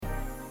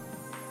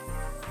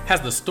Has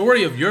the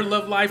story of your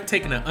love life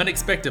taken an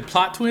unexpected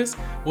plot twist?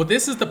 Well,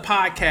 this is the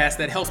podcast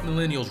that helps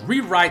millennials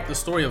rewrite the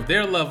story of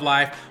their love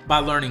life by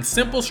learning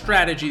simple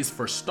strategies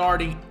for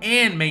starting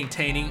and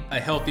maintaining a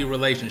healthy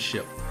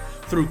relationship.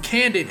 Through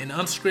candid and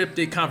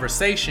unscripted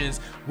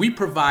conversations, we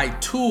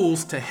provide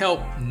tools to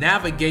help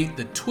navigate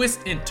the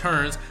twists and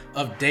turns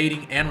of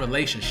dating and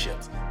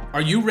relationships.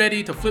 Are you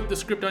ready to flip the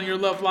script on your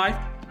love life?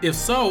 If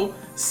so,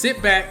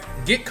 sit back,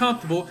 get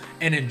comfortable,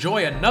 and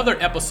enjoy another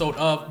episode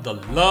of the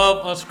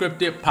Love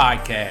Unscripted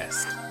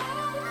podcast.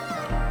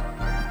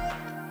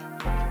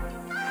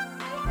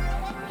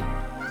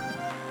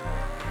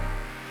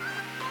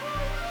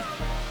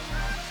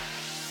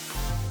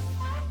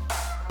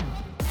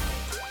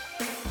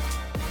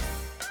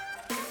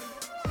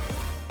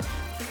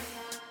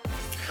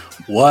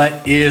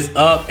 What is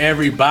up,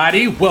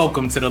 everybody?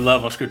 Welcome to the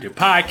Love Unscripted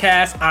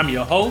podcast. I'm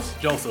your host,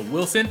 Joseph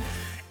Wilson.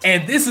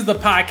 And this is the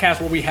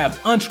podcast where we have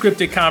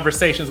unscripted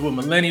conversations with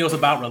millennials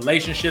about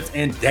relationships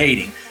and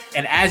dating.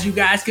 And as you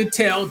guys could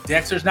tell,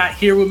 Dexter's not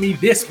here with me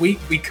this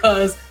week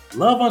because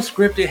Love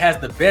Unscripted has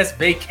the best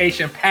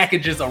vacation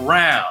packages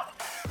around.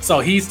 So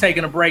he's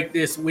taking a break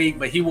this week,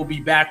 but he will be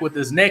back with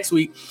us next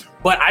week.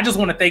 But I just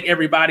want to thank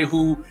everybody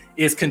who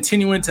is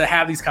continuing to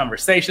have these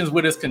conversations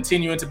with us,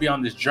 continuing to be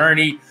on this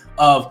journey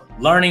of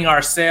learning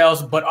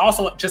ourselves, but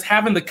also just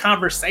having the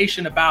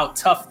conversation about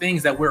tough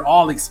things that we're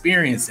all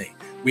experiencing.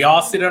 We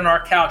all sit on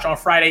our couch on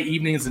Friday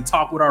evenings and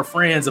talk with our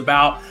friends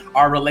about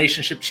our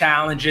relationship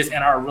challenges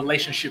and our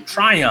relationship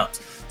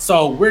triumphs.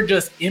 So we're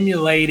just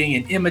emulating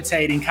and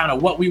imitating kind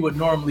of what we would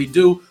normally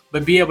do,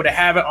 but be able to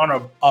have it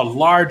on a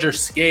larger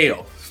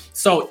scale.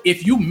 So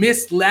if you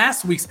missed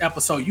last week's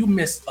episode, you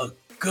missed a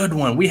good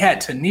one. We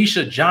had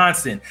Tanisha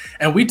Johnson,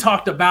 and we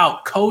talked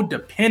about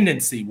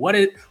codependency. What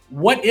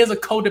is a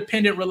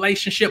codependent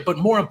relationship? But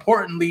more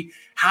importantly,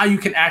 how you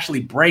can actually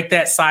break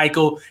that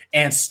cycle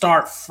and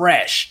start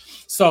fresh.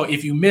 So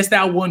if you missed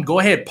that one, go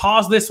ahead,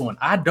 pause this one.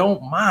 I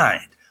don't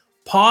mind.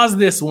 Pause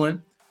this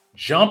one,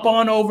 jump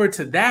on over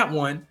to that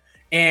one,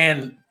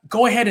 and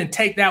go ahead and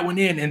take that one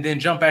in and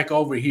then jump back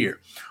over here.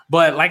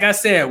 But like I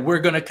said, we're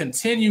going to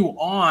continue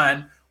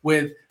on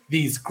with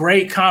these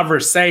great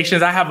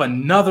conversations. I have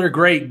another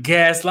great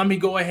guest. Let me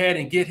go ahead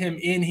and get him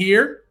in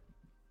here.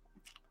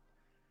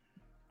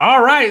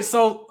 All right.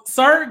 So,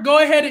 sir,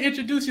 go ahead and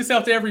introduce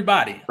yourself to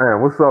everybody.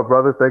 Man, what's up,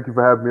 brother? Thank you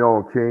for having me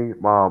on, King.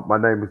 My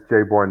name is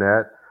Jay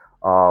Barnett,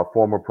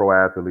 former pro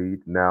athlete,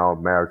 now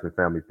marriage and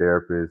family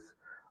therapist,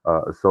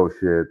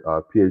 associate,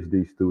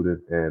 PhD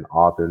student, and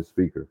author and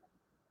speaker.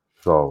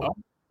 So,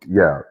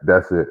 yeah,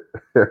 that's it.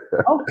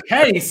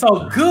 Okay,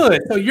 so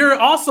good. So you're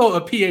also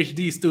a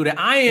PhD student.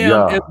 I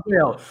am as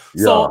well.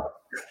 So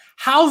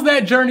how's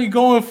that journey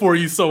going for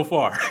you so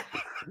far?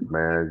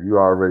 Man, you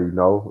already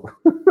know.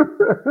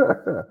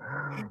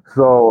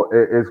 So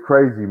it's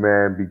crazy,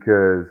 man,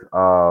 because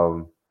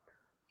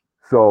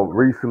so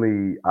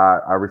recently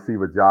I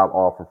received a job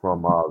offer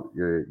from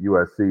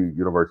USC,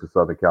 University of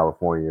Southern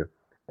California,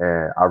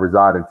 and I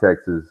reside in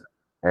Texas,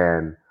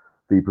 and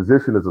the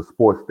position is a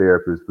sports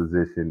therapist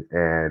position,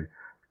 and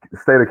the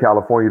state of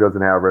California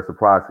doesn't have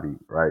reciprocity,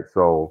 right?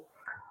 So,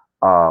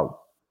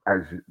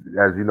 as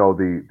you know,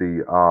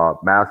 the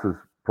master's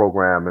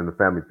program in the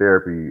family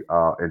therapy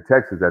in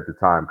Texas at the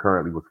time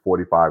currently was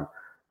 45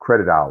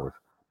 credit hours,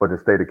 but in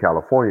the state of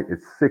California,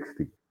 it's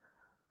 60.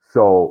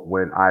 So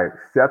when I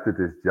accepted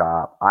this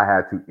job, I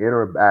had to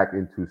enter back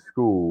into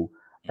school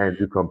and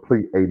to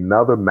complete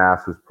another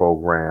master's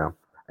program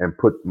and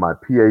put my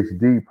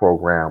PhD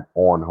program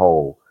on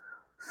hold.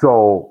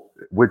 So,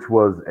 which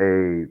was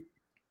a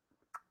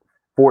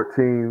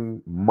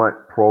 14-month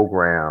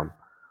program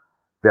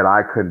that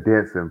I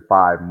condensed in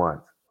 5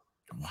 months.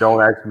 Wow.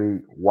 Don't ask me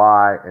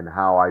why and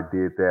how I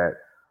did that.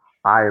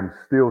 I am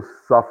still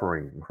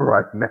suffering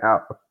right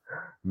now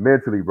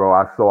mentally, bro.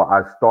 I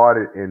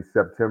started in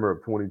September of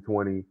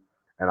 2020,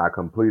 and I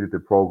completed the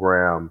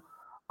program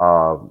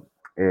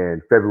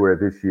in February of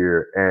this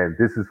year. And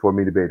this is for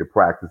me to be able to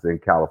practice in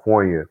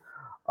California,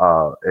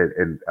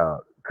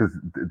 because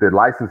the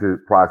licensing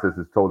process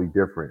is totally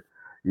different,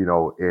 you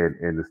know,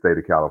 in the state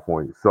of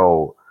California.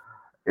 So,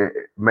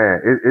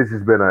 it's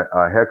just been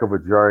a heck of a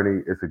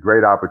journey. It's a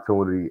great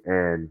opportunity.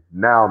 And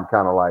now I'm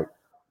kind of like,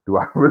 do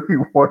I really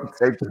want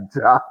to take the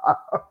job?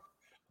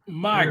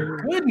 My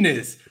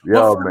goodness.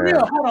 Yo, but for man.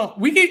 real, hold on.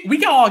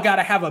 We all got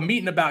to have a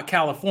meeting about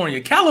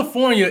California.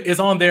 California is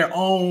on their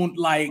own,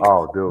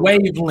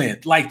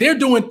 wavelength. Like, they're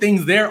doing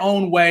things their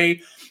own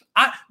way.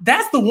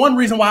 That's the one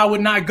reason why I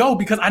would not go,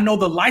 because I know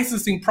the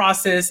licensing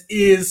process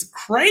is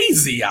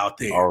crazy out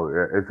there. Oh,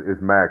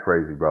 it's mad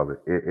crazy, brother.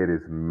 It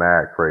is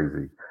mad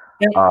crazy.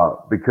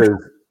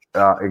 Because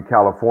in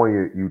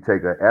California, you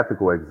take an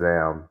ethical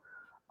exam,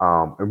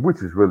 which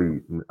is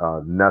really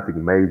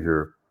nothing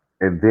major,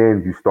 and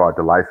then you start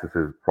the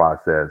licensing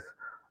process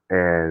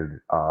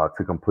and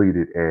to complete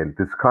it. And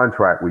this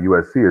contract with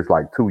USC is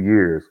like 2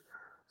 years.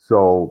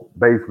 So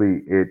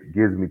basically, it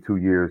gives me 2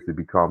 years to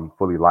become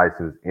fully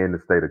licensed in the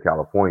state of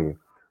California.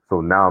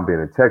 So now I'm being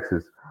in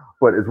Texas.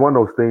 But it's one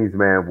of those things,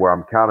 man, where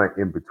I'm kind of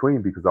in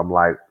between, because I'm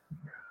like,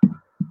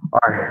 All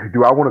right,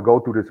 do I want to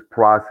go through this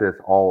process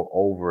all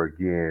over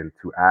again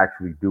to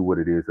actually do what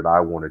it is that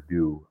I want to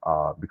do?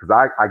 Because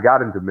I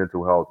got into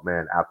mental health,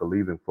 man, after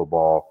leaving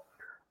football,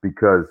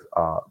 because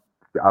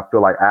I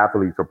feel like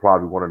athletes are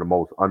probably one of the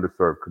most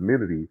underserved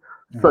community,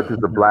 such as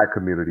the Mhm. black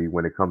community,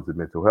 when it comes to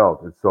mental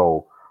health. And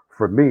so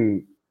for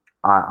me,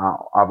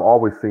 I've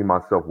always seen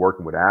myself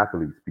working with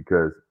athletes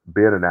because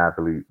being an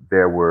athlete,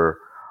 there were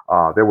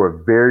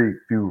very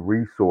few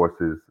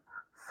resources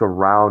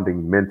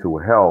surrounding mental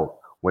health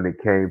when it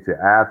came to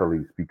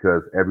athletes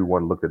because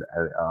everyone looked at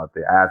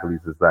the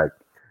athletes as like,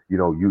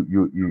 you're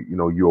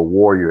a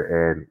warrior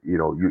and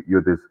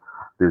you're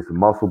this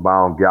muscle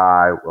bound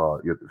guy,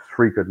 you're the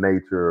streak of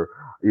nature.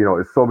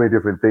 It's so many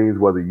different things.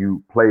 Whether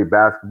you play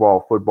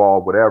basketball,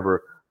 football,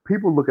 whatever,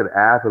 people look at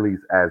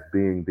athletes as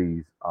being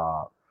these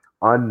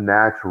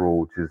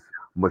unnatural, just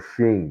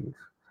machines.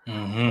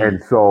 Mhm.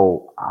 And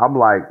so I'm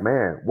like,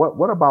 man,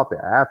 what about the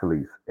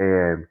athletes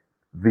and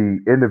the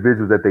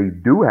individuals that they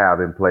do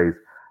have in place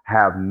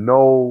have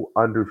no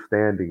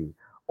understanding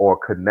or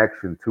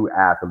connection to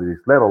athletes,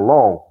 let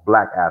alone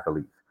black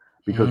athletes,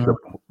 because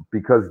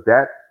Mhm.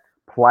 that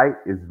plight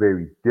is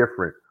very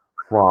different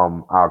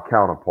from our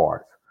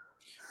counterparts.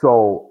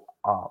 So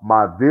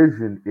my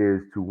vision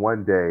is to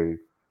one day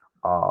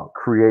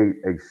create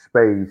a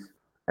space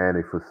and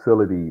a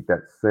facility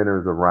that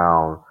centers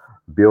around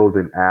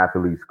building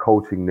athletes,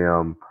 coaching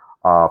them,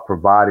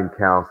 providing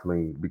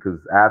counseling, because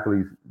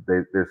athletes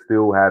they're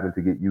still having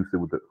to get used to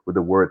with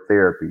the word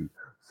therapy. Mhm.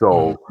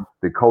 So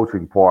the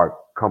coaching part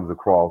comes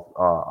across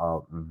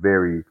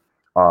very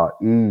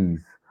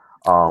ease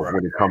Right.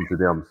 when it comes to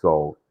them.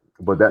 So,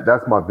 but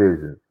that's my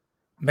vision.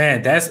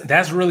 Man,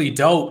 that's really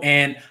dope.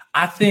 And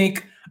I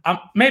think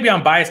maybe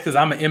I'm biased because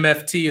I'm an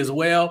MFT as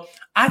well.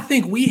 I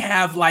think we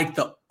have like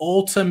the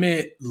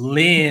ultimate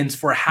lens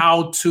for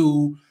how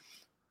to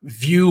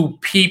view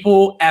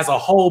people as a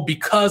whole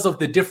because of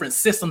the different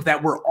systems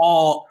that we're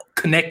all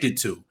connected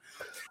to.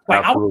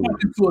 Like I was Absolutely.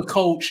 talking to a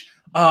coach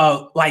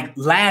like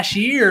last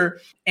year,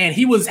 and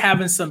he was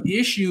having some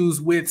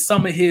issues with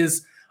some of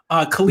his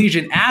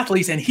collegiate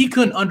athletes, and he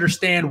couldn't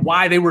understand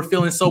why they were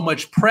feeling so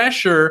much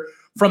pressure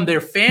from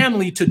their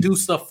family to do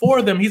stuff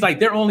for them. He's like,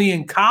 they're only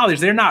in college,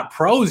 they're not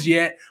pros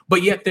yet,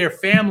 but yet their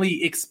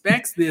family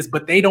expects this,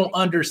 but they don't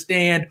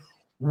understand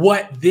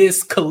what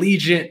this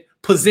collegiate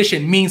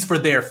position means for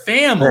their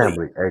family,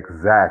 Family.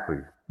 Exactly.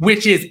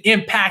 which is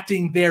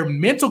impacting their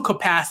mental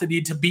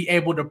capacity to be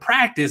able to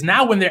practice.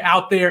 Now, when they're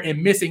out there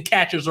and missing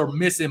catches or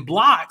missing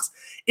blocks,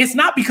 it's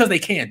not because they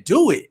can't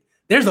do it.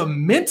 There's a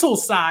mental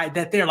side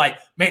that they're like,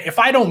 man, if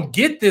I don't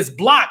get this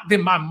block,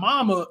 then my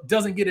mama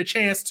doesn't get a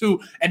chance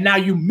to, and now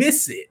you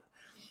miss it.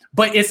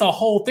 But it's a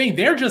whole thing.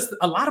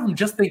 A lot of them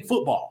just think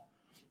football.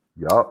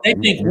 Yup. They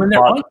You think you when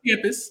they're on taught.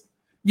 campus,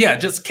 yeah,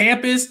 just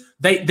campus,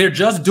 they're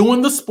just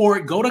doing the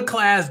sport, go to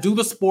class, do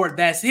the sport,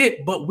 that's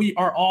it. But we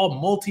are all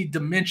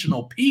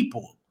multi-dimensional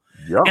people.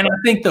 And Yup. I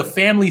think the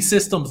family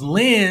systems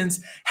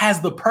lens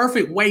has the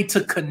perfect way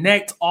to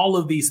connect all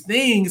of these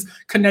things,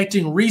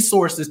 connecting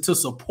resources to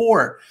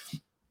support,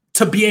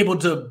 to be able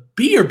to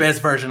be your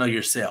best version of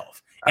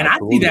yourself. And I see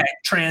Absolutely. that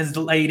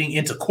translating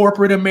into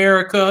corporate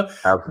America,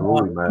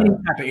 Absolutely, any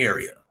man. type of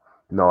area.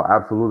 No,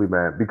 absolutely,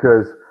 man.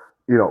 Because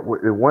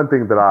one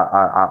thing that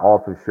I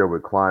often share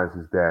with clients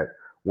is that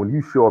when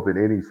you show up in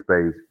any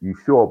space, you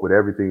show up with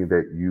everything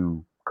that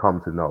you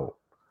come to know.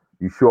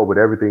 You show up with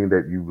everything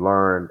that you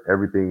learn,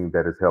 everything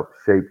that has helped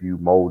shape you,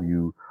 mold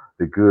you,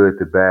 the good,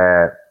 the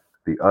bad,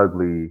 the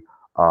ugly,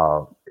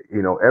 uh,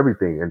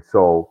 everything. And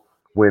so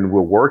when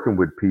we're working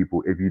with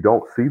people, if you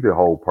don't see the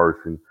whole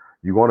person,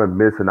 you're going to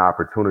miss an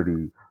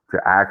opportunity to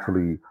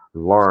actually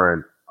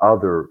learn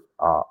other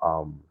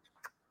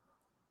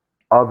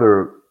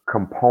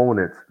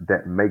components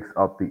that makes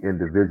up the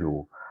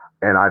individual.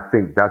 And I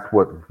think that's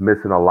what's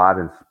missing a lot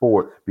in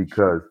sports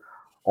because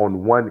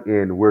on one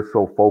end we're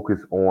so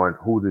focused on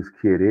who this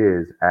kid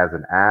is as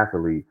an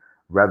athlete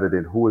rather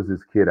than who is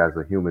this kid as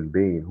a human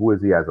being, who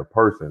is he as a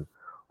person,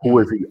 who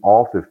Mm, is he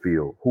off the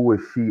field, who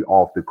is she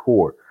off the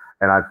court.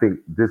 And I think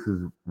this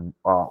is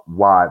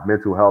why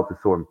mental health is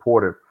so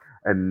important,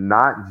 and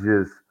not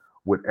just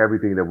with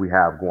everything that we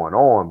have going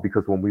on,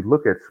 because when we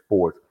look at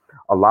sports,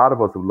 a lot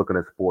of us are looking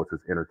at sports as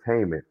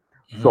entertainment.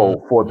 mm,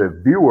 So for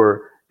the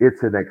viewer,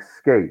 it's an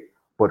escape.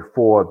 But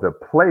for the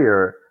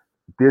player,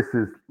 this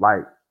is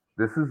like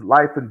this is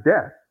life and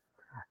death.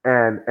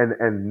 And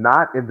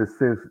not in the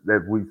sense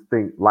that we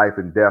think life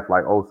and death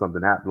like, oh,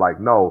 something happened. Like,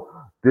 no,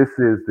 this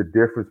is the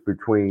difference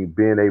between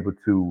being able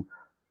to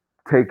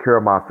take care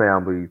of my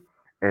family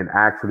and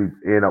actually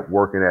end up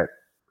working at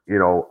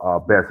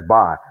Best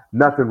Buy.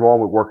 Nothing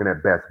wrong with working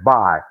at Best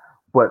Buy,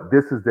 but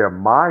this is their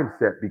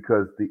mindset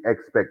because the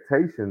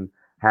expectation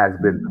has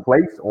been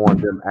placed on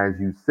them, as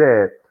you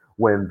said,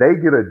 when they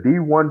get a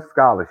D1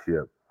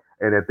 scholarship,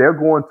 and if they're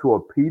going to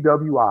a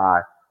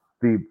PWI,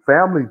 the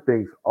family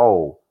thinks,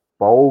 oh,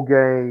 bowl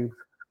games,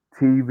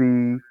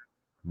 TV,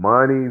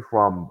 money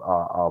from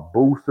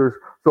boosters,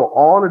 so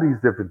all of these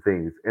different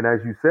things. And as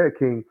you said,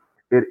 King,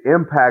 it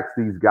impacts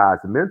these guys'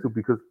 mental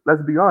because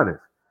let's be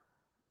honest,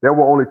 There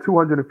were only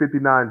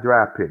 259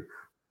 draft picks.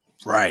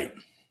 Right.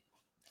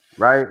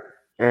 Right.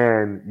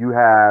 And you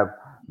have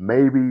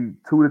maybe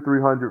 200 to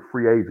 300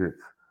 free agents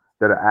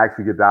that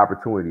actually get the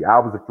opportunity. I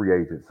was a free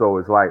agent. So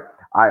it's like,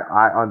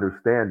 I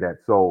understand that.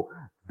 So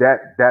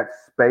that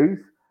space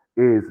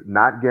is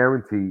not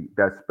guaranteed.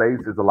 That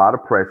space is a lot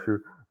of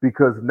pressure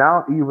because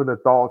now even the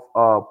thoughts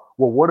of,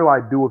 well, what do I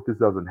do if this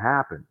doesn't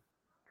happen?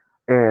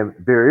 And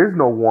there is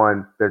no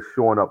one that's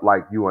showing up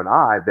like you and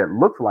I that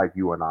looks like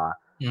you and I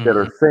that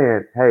are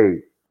saying,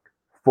 hey,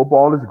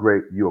 football is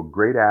great. You're a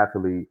great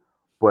athlete,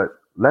 but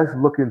let's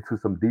look into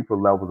some deeper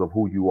levels of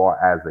who you are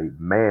as a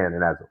man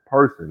and as a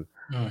person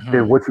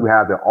than what you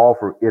have to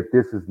offer if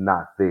this is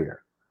not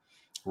there.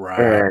 Right.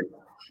 And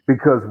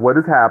because what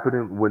is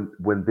happening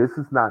when this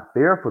is not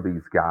there for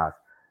these guys,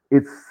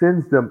 it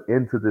sends them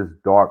into this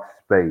dark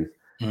space.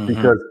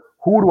 Because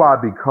who do I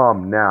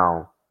become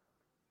now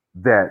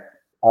that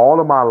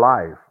all of my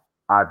life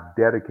I've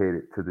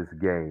dedicated to this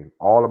game?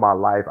 All of my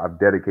life I've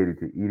dedicated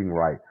to eating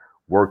right,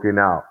 working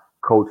out.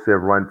 Coach said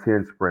run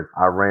 10 sprints.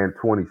 I ran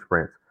 20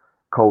 sprints.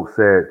 Coach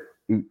said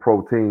eat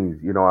proteins.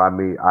 You know what I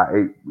mean? I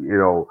ate,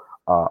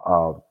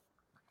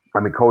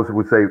 coach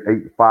would say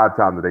ate 5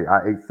 times a day.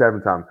 I ate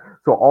 7 times.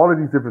 So all of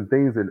these different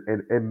things,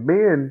 and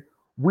men,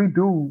 we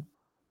do,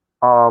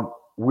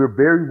 we're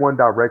very one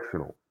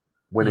directional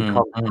when it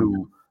comes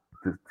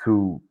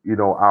to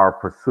our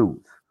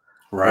pursuits.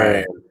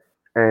 Right.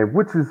 And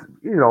which is,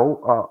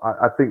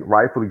 I think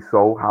rightfully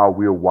so, how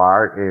we're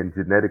wired and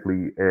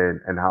genetically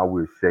and how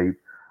we're shaped.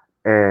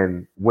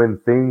 And when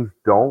things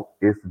don't,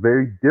 it's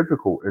very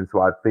difficult. And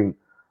so I think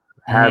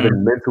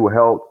having mental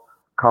health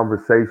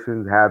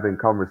conversations, having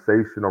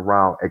conversation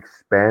around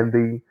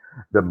expanding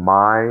the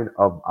mind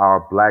of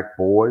our Black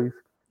boys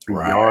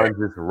beyond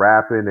just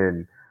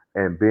rapping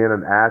and being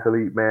an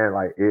athlete, man,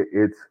 like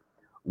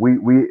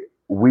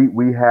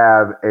we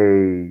have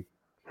a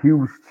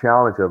huge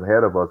challenge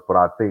ahead of us. But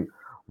I think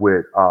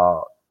with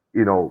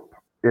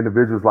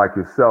individuals like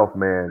yourself,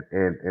 man,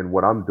 and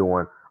what I'm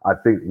doing, I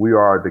think we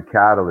are the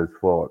catalyst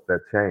for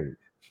that change.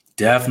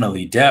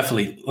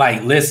 Definitely.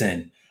 Like,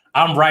 listen,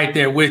 I'm right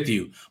there with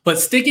you. But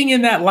sticking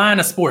in that line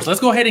of sports,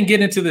 let's go ahead and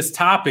get into this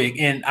topic.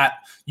 And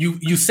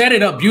you set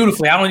it up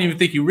beautifully. I don't even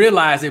think you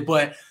realize it.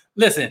 But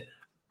listen,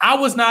 I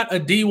was not a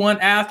D1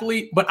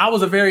 athlete, but I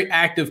was a very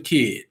active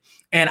kid.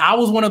 And I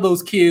was one of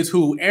those kids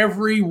who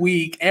every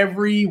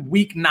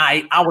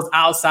weeknight, I was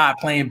outside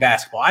playing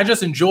basketball. I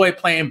just enjoyed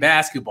playing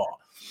basketball.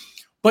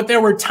 But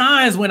there were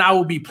times when I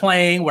would be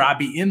playing where I'd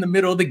be in the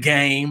middle of the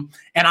game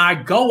and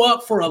I'd go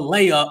up for a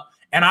layup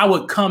and I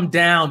would come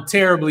down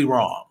terribly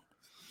wrong.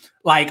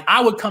 Like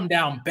I would come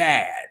down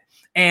bad.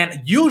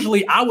 And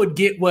usually I would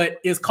get what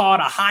is called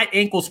a high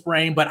ankle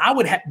sprain, but I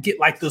would get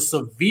like the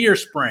severe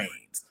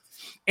sprains.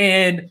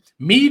 And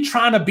me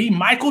trying to be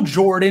Michael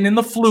Jordan in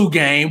the flu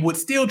game would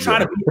still try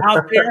to be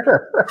out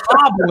there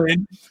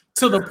hobbling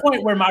to the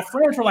point where my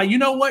friends were like, you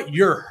know what?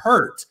 You're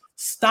hurt.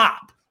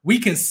 Stop. We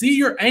can see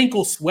your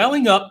ankle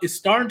swelling up. It's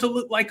starting to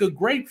look like a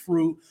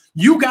grapefruit.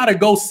 You got to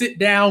go sit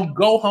down,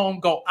 go home,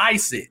 go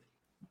ice it.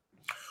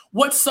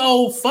 What's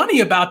so funny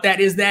about that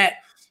is that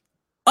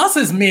us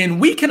as men,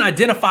 we can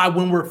identify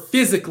when we're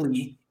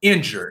physically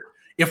injured.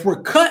 If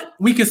we're cut,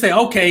 we can say,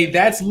 okay,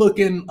 that's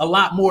looking a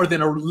lot more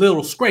than a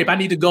little scrape. I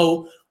need to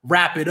go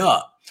wrap it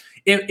up.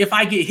 If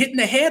I get hit in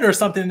the head or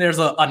something, there's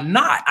a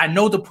knot. I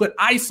know to put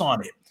ice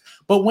on it.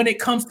 But when it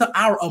comes to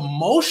our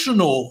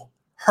emotional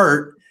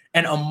hurt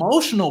and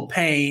emotional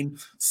pain,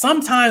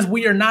 sometimes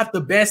we are not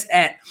the best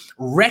at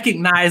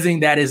recognizing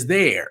that is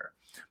there.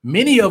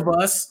 Many of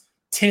us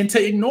tend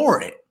to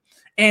ignore it.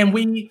 And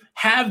we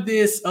have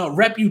this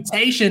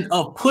reputation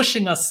of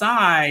pushing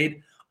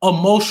aside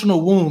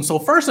emotional wounds. So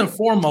first and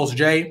foremost,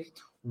 Jay,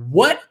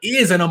 what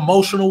is an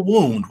emotional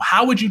wound?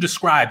 How would you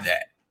describe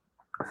that?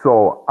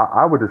 So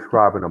I would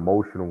describe an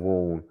emotional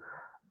wound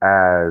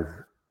as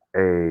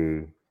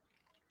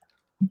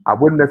I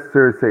wouldn't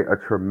necessarily say a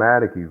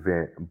traumatic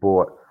event,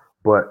 but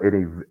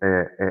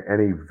an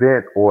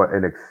event or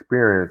an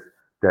experience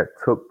that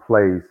took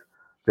place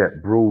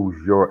that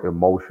bruised your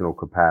emotional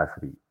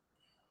capacity,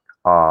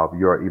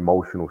 your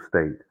emotional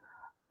state.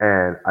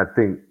 And I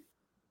think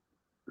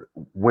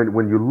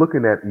when you're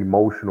looking at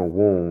emotional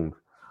wounds,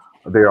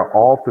 they are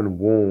often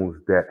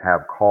wounds that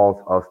have caused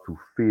us to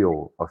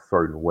feel a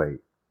certain way,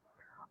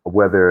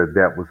 whether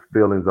that was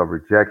feelings of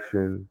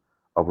rejection,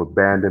 of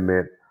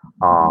abandonment,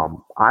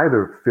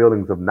 either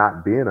feelings of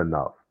not being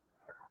enough,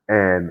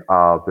 and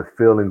the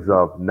feelings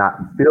of not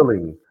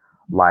feeling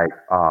like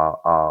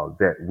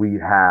that we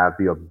have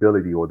the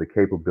ability or the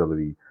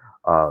capability.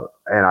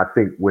 And I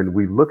think when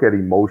we look at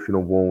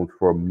emotional wounds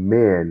for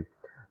men,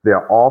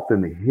 they're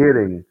often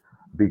hitting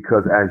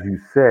because, as you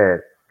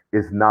said,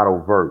 it's not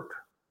overt,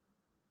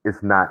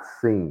 it's not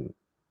seen.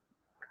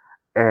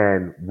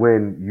 And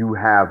when you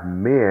have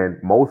men,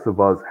 most of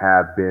us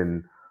have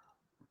been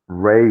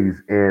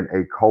raised in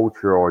a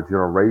culture or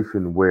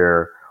generation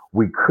where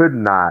we could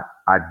not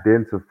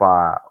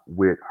identify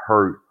with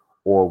hurt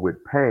or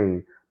with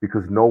pain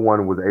because no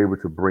one was able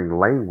to bring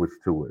language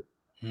to it.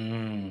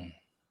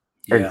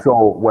 And Yeah. so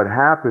what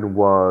happened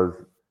was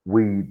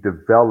we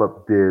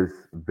developed this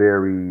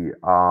very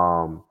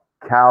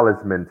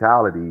callous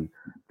mentality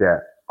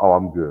that, oh,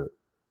 I'm good.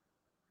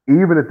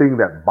 Even the thing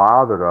that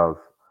bothered us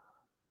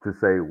to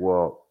say,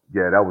 well,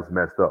 yeah, that was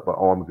messed up, but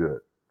oh, I'm good.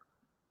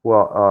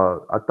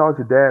 Well, I thought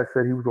your dad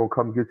said he was gonna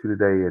come get you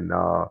today, and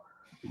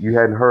you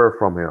hadn't heard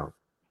from him.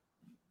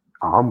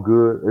 I'm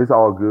good. It's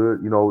all good.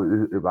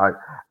 If I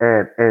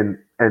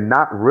and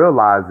not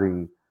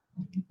realizing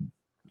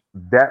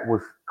that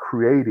was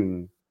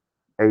creating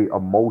a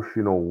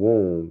emotional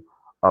wound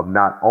of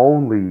not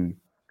only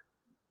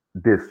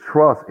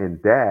distrust in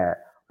dad,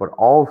 but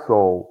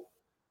also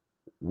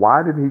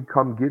why did he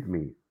come get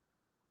me?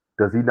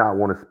 Does he not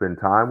want to spend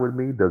time with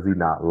me? Does he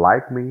not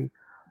like me?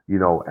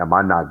 Am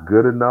I not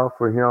good enough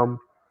for him?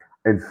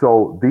 And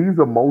so these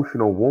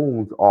emotional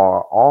wounds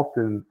are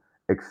often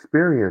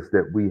experience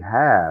that we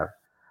have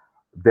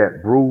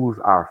that bruise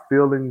our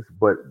feelings,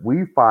 but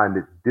we find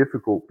it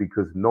difficult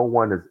because no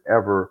one has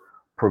ever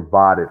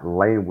provided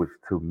language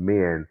to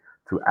men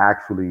to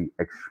actually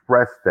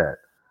express that,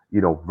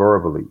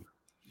 verbally.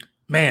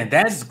 Man,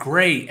 that's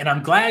great. And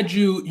I'm glad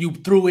you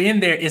threw in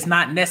there it's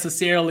not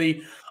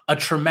necessarily a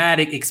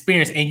traumatic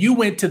experience. And you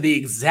went to the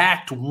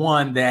exact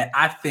one that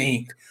I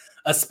think,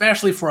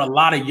 especially for a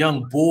lot of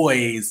young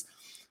boys,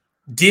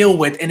 deal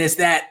with. And it's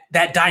that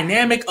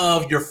dynamic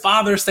of your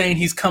father saying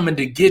he's coming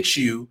to get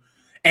you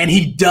and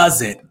he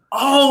doesn't.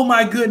 Oh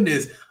my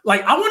goodness.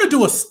 Like, I want to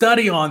do a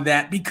study on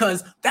that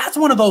because that's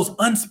one of those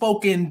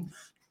unspoken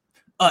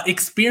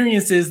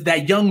experiences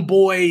that young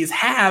boys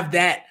have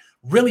that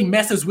really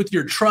messes with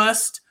your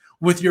trust,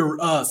 with your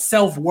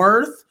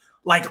self-worth,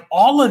 like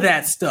all of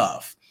that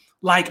stuff.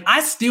 Like, I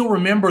still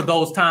remember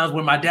those times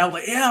when my dad was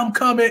like, yeah, I'm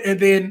coming. And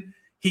then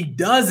he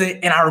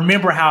doesn't. And I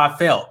remember how I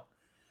felt.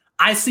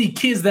 I see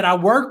kids that I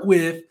work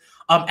with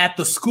at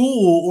the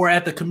school or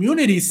at the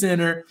community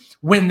center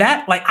when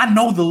that, like, I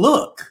know the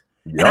look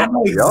and I Yep,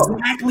 know yep.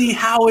 exactly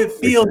how it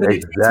feels. And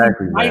it takes me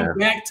Exactly, right man.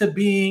 back to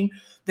being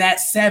that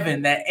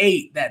 7, that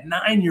 8, that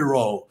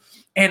 9-year-old.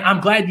 And I'm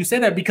glad you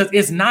said that because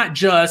it's not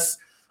just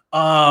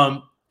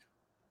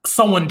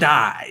someone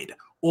died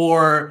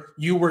or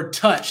you were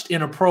touched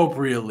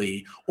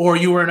inappropriately or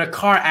you were in a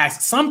car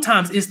accident.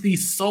 Sometimes it's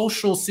these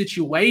social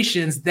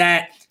situations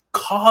that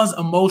cause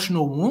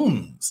emotional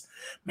wounds.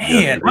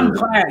 Yes, Man, it I'm is.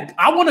 glad.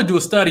 I want to do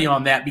a study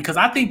on that because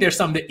I think there's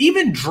something that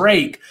even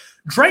Drake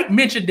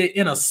mentioned it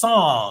in a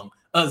song,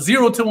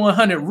 0 to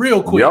 100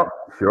 real quick. Yep,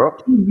 sure.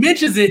 He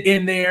mentions it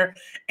in there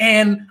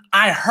and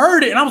I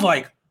heard it and I was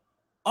like,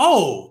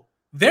 oh,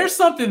 there's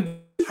something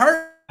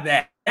hurt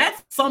that.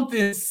 That's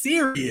something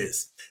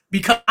serious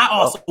because I Yep,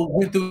 also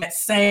went through that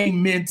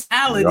same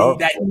mentality yep.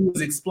 that he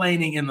was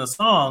explaining in the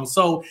song.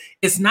 So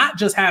it's not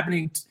just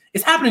happening,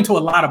 it's happening to a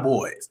lot of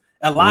boys,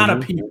 a lot of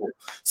hmm people.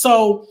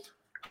 So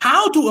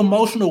how do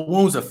emotional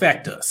wounds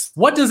affect us?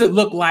 What does it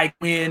look like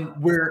when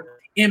we're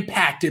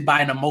impacted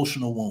by an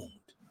emotional wound?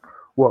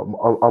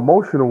 Well,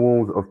 emotional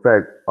wounds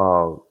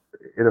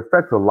it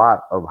affects a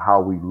lot of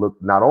how we look,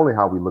 not only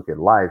how we look at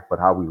life, but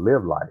how we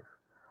live life.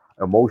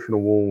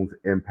 Emotional wounds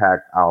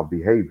impact our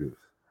behaviors,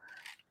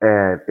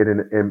 and it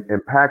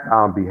impact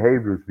our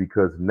behaviors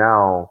because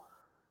now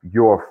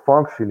your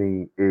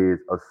functioning is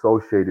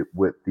associated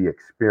with the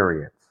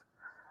experience,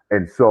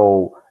 and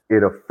so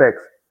it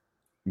affects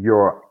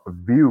your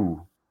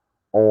view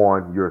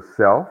on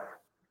yourself.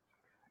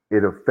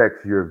 It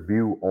affects your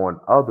view on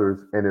others,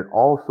 and it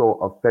also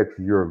affects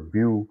your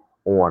view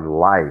on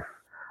life.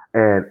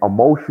 And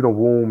emotional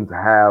wounds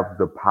have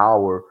the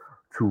power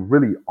to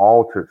really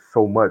alter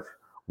so much,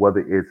 whether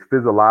it's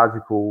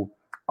physiological,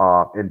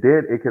 and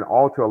then it can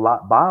alter a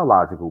lot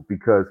biological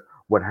because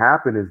what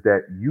happened is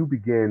that you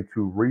begin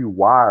to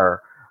rewire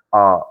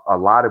a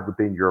lot of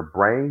within your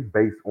brain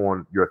based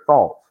on your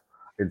thoughts.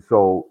 And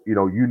so,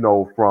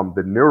 from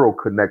the neural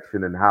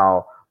connection and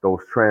how those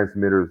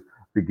transmitters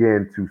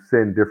begin to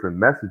send different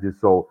messages.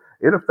 So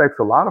it affects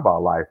a lot of our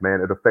life,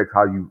 man. It affects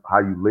how you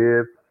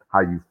live,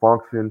 how you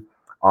function.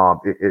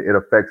 It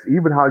affects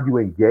even how you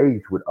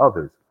engage with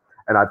others.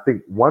 And I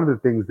think one of the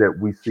things that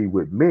we see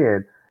with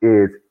men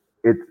is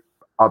it's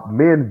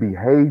men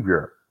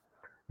behavior.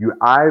 You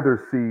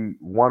either see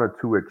one or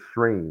two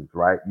extremes,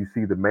 right? You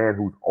see the man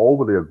who's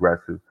overly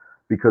aggressive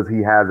because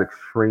he has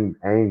extreme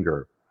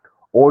anger,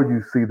 or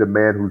you see the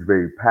man who's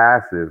very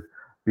passive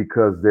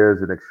because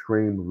there's an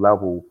extreme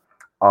level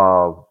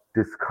of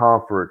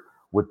discomfort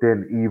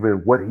within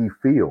even what he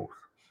feels.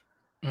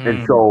 And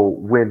Mm, so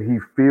when he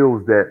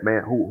feels that,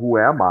 man, who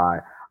am I?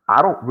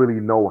 I don't really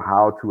know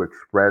how to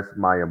express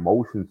my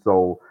emotions.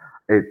 So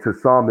to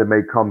some, that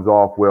may comes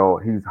off, well,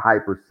 he's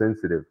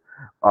hypersensitive,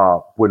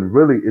 when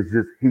really it's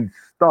just he's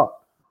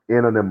stuck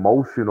in an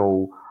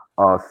emotional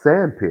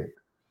sandpit,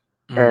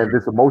 mm. and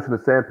this emotional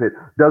sandpit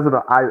it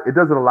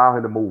doesn't allow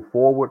him to move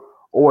forward,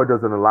 or it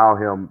doesn't allow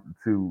him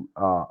to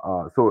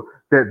so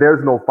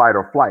there's no fight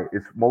or flight.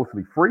 It's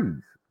mostly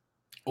freeze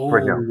for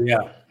Oh, him.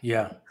 yeah,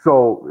 yeah.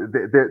 So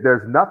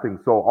there's nothing.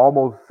 So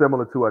almost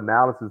similar to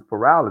analysis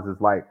paralysis,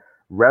 like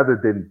rather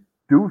than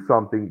do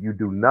something, you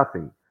do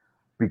nothing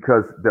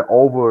because the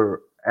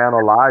over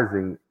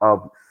analyzing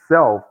of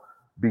self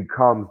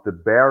becomes the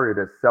barrier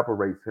that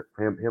separates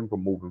him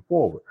from moving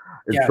forward.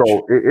 And Yeah.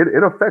 so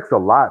it affects a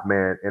lot,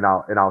 man, in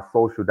our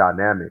social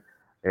dynamic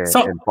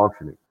and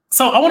functioning.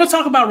 So I want to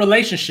talk about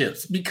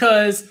relationships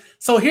because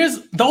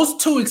here's those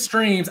two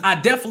extremes. I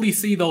definitely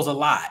see those a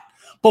lot.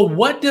 But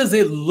what does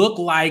it look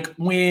like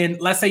when,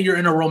 let's say, you're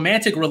in a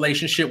romantic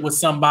relationship with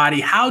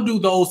somebody? How do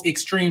those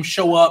extremes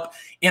show up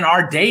in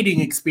our dating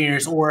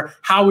experience or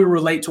how we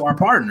relate to our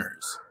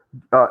partners?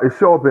 It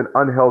shows up in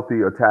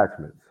unhealthy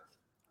attachments.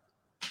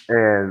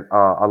 And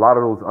a lot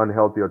of those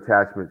unhealthy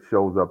attachments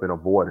shows up in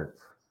avoidance,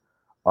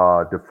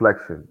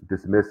 deflection,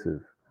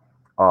 dismissive,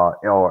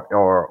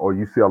 or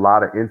you see a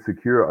lot of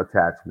insecure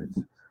attachments,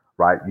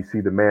 right? You see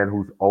the man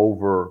who's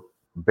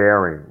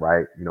overbearing,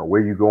 right? You know,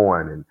 where you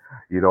going, and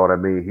you know what I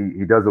mean.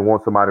 He doesn't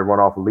want somebody to run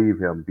off and leave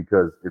him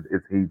because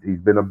he's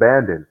been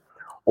abandoned,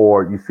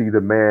 or you see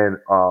the man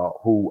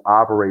who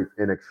operates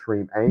in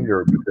extreme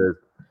anger because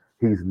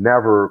he's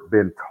never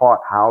been taught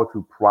how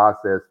to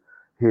process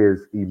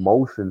his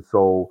emotions.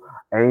 So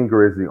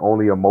anger is the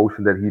only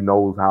emotion that he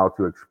knows how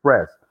to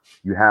express.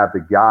 You have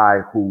the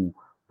guy who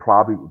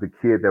probably the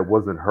kid that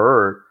wasn't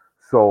heard.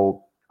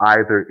 So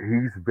either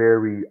he's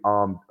very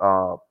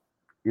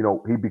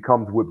he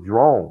becomes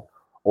withdrawn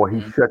or he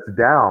shuts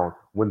down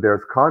when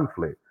there's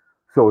conflict.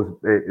 So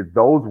it's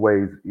those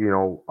ways,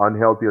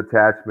 unhealthy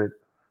attachment,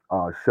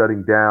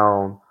 shutting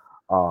down,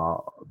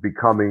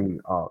 becoming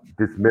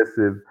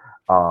dismissive,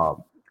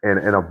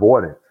 and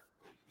avoidance.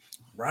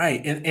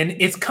 Right. And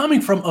it's coming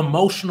from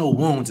emotional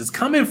wounds. It's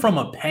coming from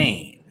a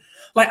pain.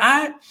 Like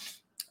I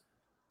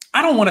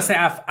don't want to say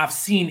I've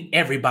seen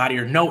everybody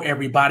or know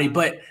everybody,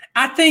 but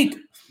I think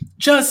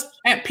just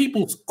at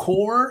people's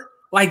core,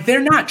 like they're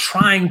not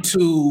trying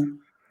to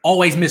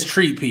always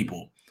mistreat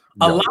people.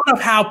 A lot of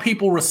how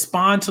people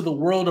respond to the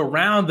world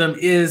around them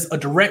is a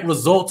direct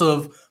result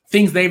of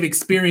things they've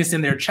experienced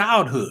in their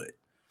childhood.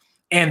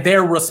 And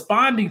they're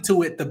responding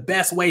to it the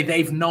best way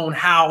they've known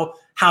how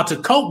to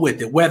cope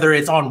with it, whether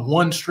it's on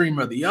one stream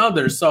or the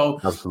other. So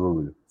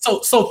absolutely.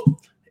 So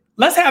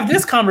let's have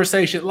this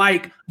conversation.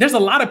 Like, there's a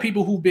lot of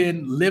people who've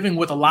been living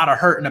with a lot of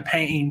hurt and a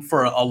pain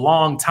for a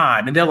long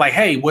time. And they're like,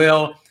 hey,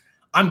 well,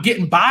 I'm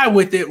getting by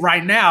with it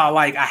right now.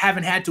 Like, I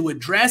haven't had to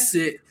address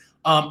it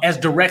as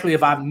directly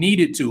as I've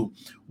needed to.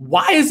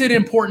 Why is it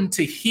important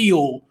to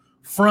heal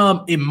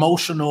from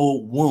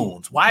emotional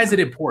wounds? Why is it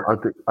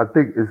important? I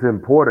think it's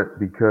important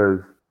because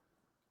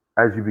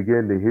as you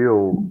begin to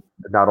heal,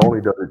 not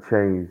only does it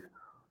change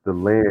the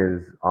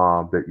lens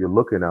that you're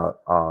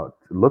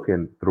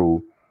looking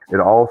through, it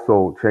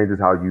also changes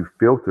how you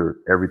filter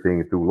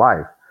everything through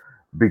life.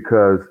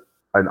 Because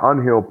an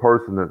unhealed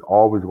person is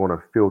always going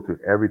to filter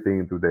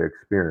everything through their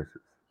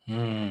experiences,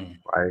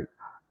 right?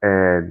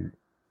 And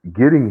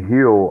getting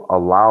healed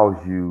allows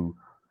you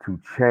to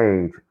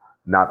change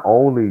not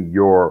only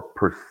your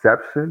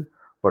perception,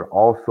 but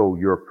also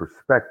your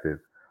perspective,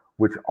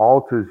 which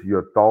alters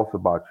your thoughts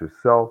about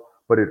yourself,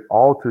 but it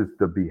alters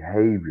the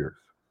behaviors.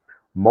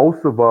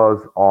 Most of us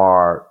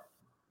are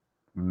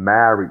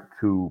married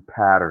to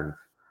patterns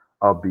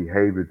of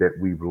behavior that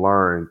we've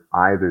learned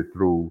either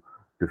through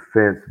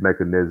defense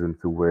mechanisms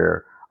to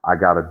where I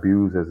got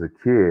abused as a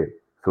kid,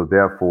 so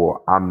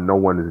therefore no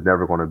one is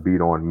never going to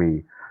beat on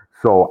me.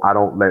 So I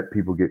don't let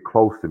people get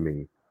close to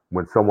me.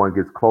 When someone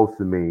gets close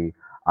to me,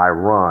 I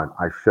run,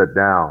 I shut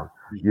down.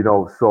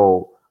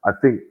 So I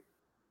think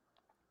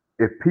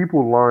if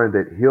people learn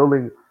that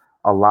healing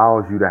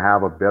allows you to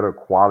have a better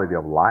quality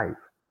of life,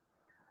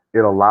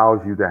 it allows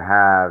you to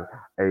have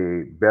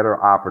a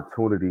better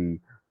opportunity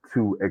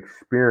to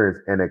experience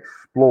and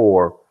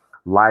explore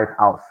life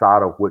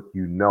outside of what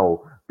you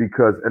know.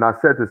 Because, and I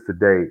said this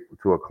today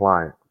to a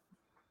client,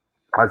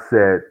 I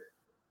said,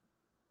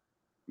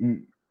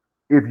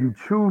 if you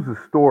choose a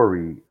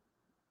story,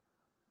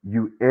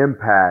 you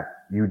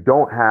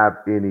don't have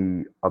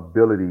any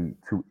ability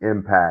to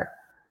impact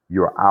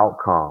your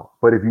outcome.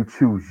 But if you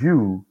choose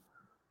you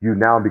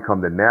now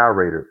become the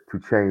narrator to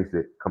change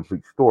the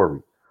complete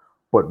story.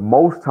 But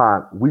most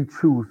time we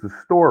choose the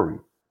story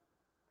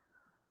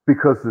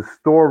because the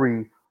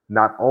story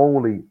not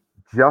only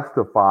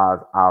justifies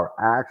our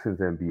actions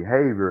and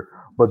behavior,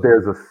 but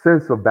there's a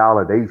sense of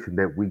validation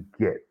that we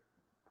get.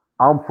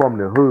 I'm from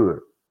the hood.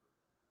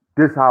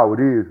 This how it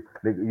is.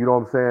 You know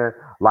what I'm saying?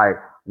 Like,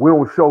 we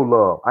don't show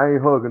love. I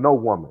ain't hugging no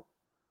woman.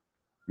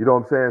 You know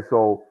what I'm saying?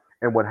 So,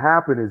 and what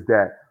happened is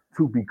that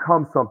to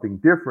become something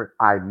different,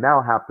 I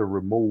now have to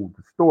remove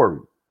the story.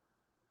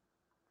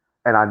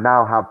 And I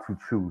now have to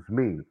choose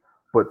me.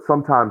 But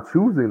sometimes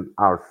choosing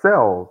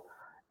ourselves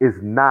is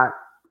not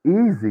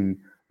easy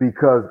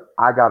because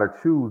I got to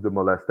choose the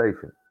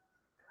molestation.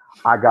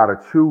 I got to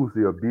choose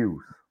the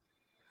abuse.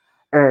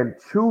 And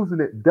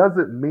choosing it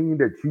doesn't mean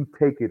that you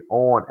take it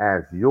on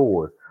as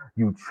yours.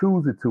 You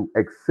choose it to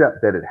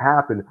accept that it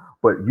happened,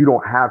 but you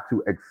don't have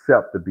to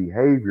accept the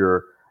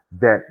behavior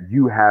that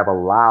you have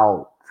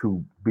allowed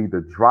to be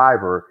the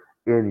driver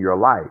in your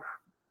life.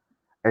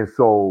 And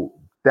so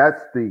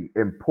that's the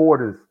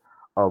importance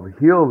of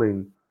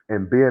healing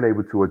and being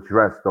able to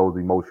address those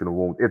emotional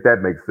wounds, if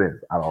that makes sense.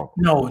 I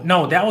don't.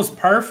 No, that was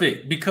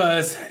perfect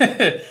because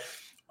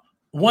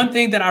one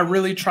thing that I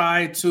really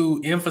try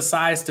to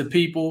emphasize to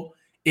people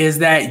is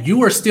that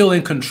you are still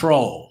in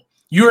control.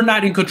 You're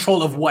not in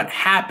control of what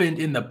happened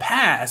in the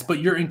past, but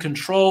you're in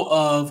control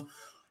of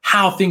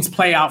how things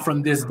play out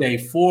from this day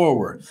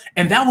forward.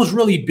 And that was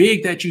really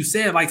big that you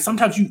said, like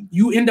sometimes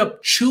you end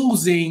up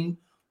choosing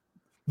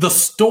the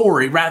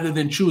story rather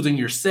than choosing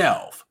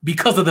yourself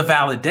because of the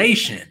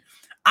validation.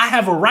 I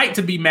have a right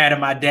to be mad at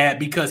my dad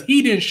because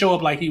he didn't show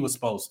up like he was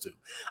supposed to.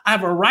 I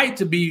have a right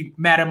to be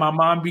mad at my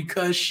mom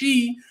because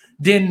she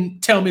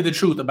didn't tell me the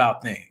truth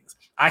about things.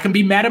 I can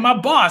be mad at my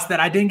boss that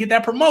I didn't get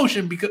that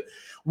promotion because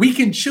we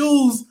can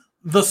choose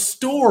the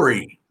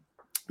story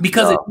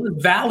because it will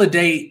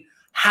validate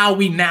how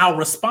we now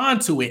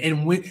respond to it.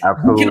 And we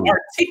can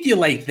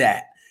articulate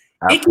that.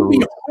 Absolutely. It can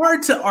be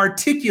hard to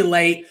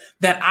articulate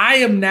that I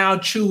am now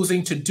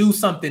choosing to do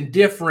something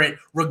different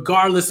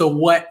regardless of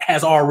what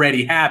has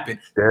already happened.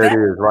 There it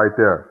is right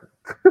there.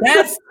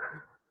 That's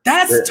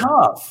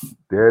tough.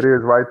 There it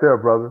is right there,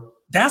 brother.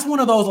 That's one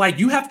of those, like,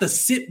 you have to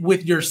sit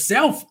with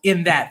yourself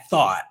in that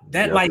thought.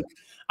 That, like,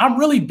 I'm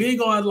really big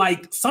on,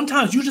 like,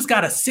 sometimes you just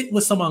got to sit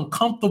with some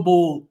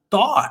uncomfortable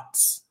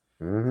thoughts.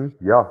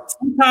 Mm-hmm. Yeah.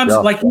 Sometimes,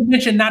 like you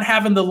mentioned, not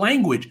having the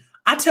language.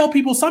 I tell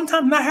people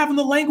sometimes not having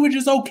the language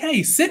is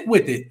okay. Sit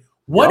with it.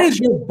 What is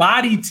your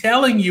body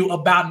telling you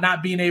about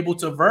not being able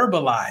to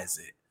verbalize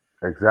it?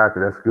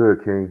 Exactly. That's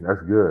good, King.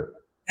 That's good.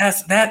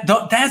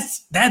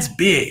 That's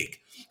big.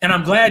 And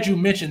I'm glad you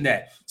mentioned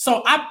that.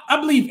 So I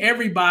believe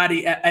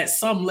everybody at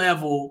some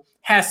level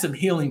has some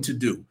healing to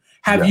do.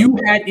 Have you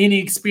had any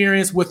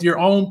experience with your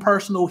own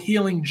personal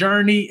healing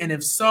journey? And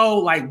if so,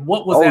 like,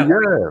 what was that?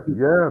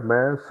 Yeah,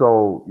 man.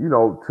 So,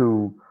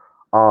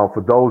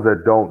 for those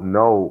that don't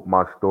know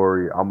my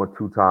story, I'm a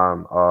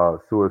 2-time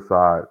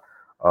suicide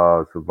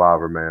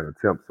survivor, man,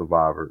 attempt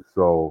survivor.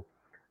 So,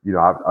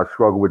 I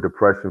struggled with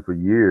depression for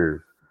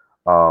years.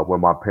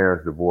 When my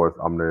parents divorced,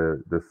 I'm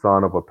the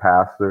son of a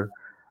pastor,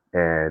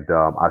 and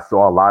I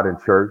saw a lot in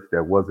church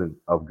that wasn't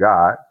of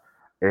God,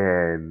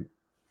 and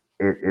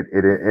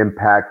it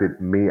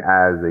impacted me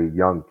as a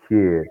young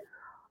kid.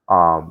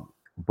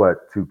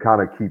 But to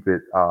kind of keep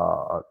it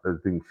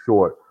thing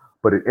short,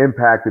 but it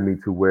impacted me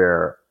to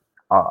where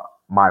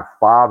my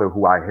father,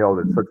 who I held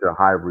at such a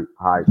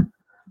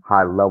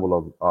high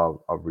level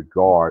of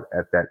regard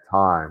at that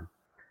time,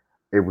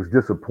 it was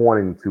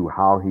disappointing to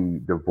how he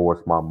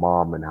divorced my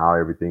mom and how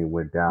everything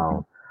went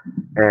down.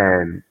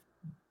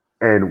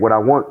 And what I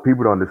want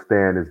people to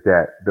understand is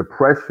that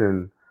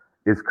depression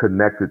is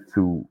connected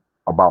to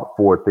about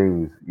 4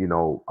 things,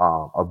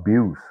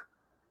 abuse,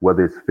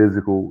 whether it's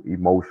physical,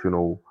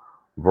 emotional,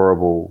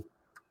 verbal,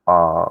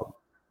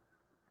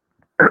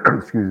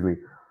 excuse me,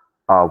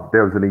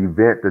 there was an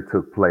event that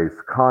took place,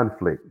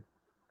 conflict,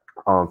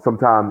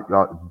 sometimes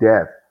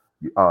death,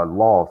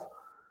 loss.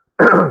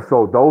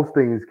 So those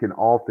things can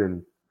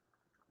often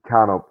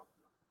kind of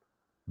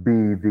be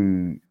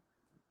the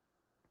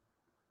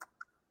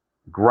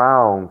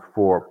grounds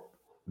for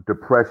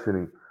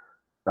depression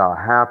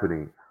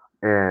happening.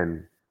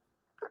 And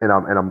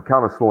I'm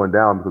kind of slowing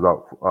down because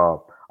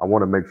I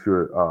want to make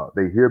sure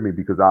they hear me,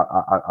 because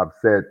I've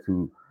said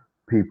to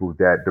people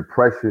that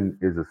depression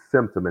is a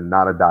symptom and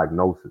not a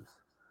diagnosis.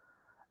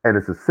 And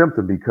it's a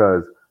symptom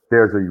because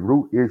there's a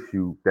root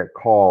issue that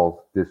caused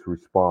this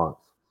response.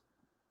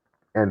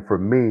 And for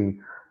me,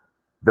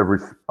 the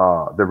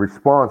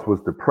response was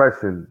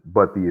depression,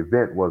 but the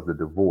event was the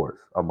divorce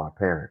of my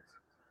parents.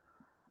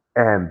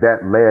 And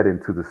that led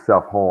into the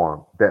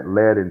self-harm, that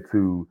led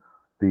into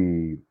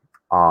the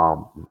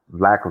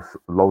lack of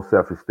low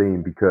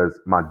self-esteem, because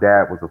my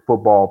dad was a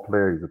football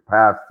player, he's a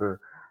pastor,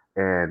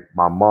 and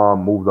my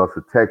mom moved us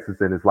to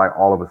Texas, and it's like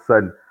all of a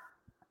sudden,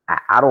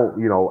 I don't,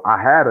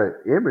 I had an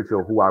image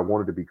of who I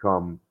wanted to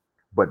become,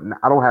 but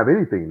I don't have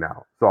anything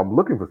now. So I'm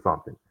looking for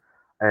something.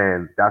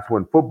 And that's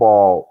when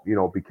football,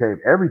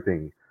 became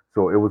everything.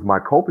 So it was my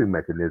coping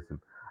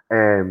mechanism.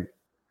 And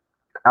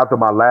after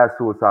my last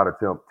suicide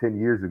attempt 10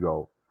 years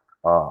ago,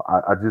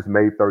 I just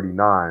made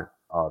 39,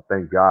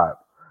 thank God.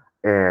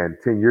 And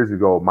 10 years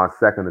ago, my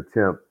second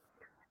attempt.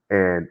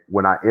 And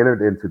when I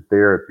entered into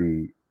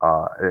therapy,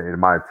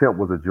 and my attempt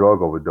was a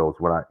drug overdose,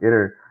 when I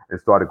entered and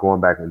started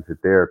going back into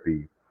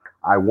therapy,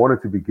 I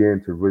wanted to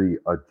begin to really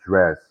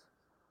address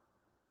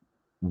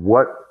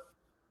what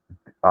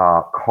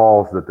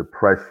caused the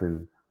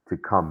depression to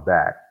come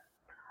back.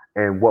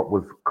 And what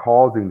was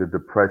causing the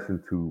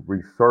depression to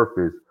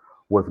resurface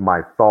was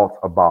my thoughts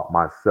about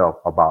myself,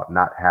 about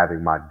not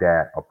having my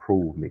dad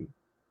approve me.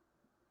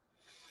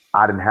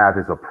 I didn't have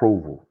his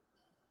approval,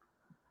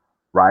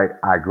 right?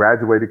 I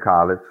graduated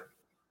college,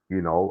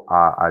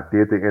 I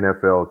did the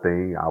NFL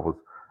thing.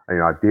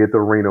 I did the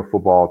arena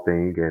football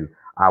thing, and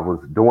I was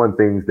doing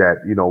things that,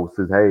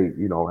 says, hey,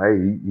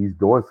 he's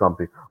doing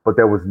something. But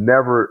there was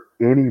never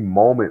any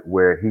moment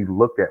where he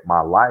looked at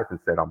my life and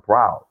said, I'm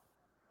proud.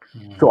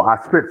 Mm-hmm. So I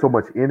spent so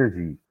much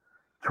energy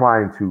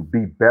trying to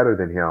be better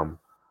than him.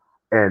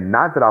 And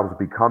not that I was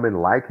becoming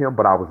like him,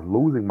 but I was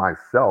losing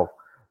myself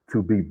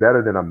to be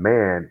better than a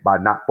man by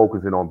not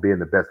focusing on being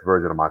the best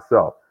version of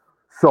myself.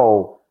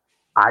 So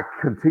I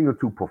continued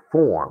to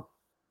perform,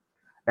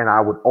 and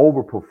I would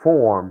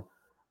overperform,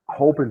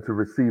 hoping to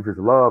receive his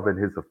love and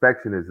his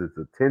affection, his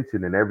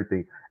attention and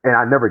everything. And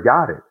I never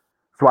got it.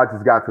 So I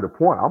just got to the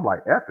point. I'm like,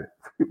 F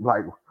it.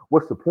 Like,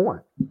 what's the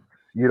point?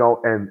 You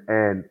know,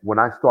 and when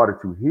I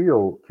started to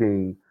heal,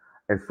 King,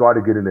 and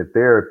started getting into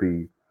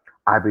therapy,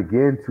 I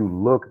began to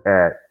look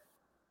at,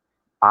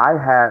 I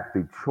had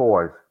the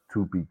choice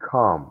to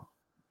become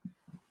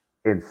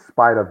in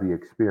spite of the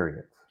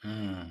experience.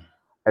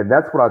 And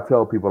that's what I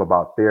tell people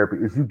about therapy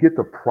is you get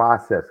to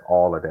process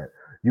all of that.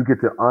 You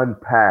get to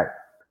unpack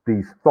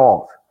these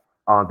thoughts,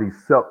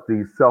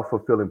 these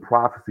self-fulfilling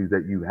prophecies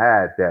that you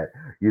had that,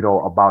 you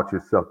know, about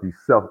yourself, these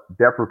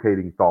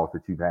self-deprecating thoughts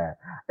that you've had.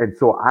 And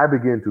so I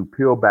began to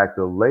peel back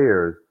the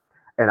layers,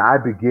 and I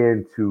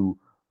began to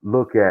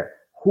look at,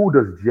 who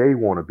does Jay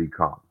want to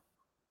become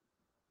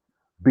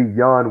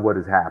beyond what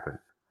has happened?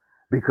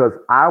 Because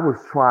I was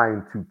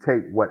trying to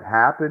take what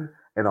happened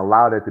and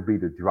allow that to be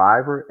the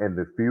driver and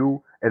the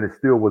fuel, and it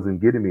still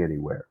wasn't getting me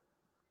anywhere.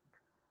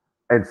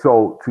 And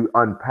so to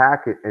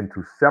unpack it and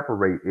to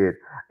separate it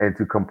and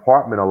to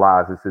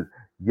compartmentalize it, says,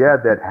 yeah,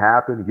 that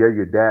happened. Yeah,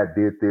 your dad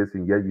did this,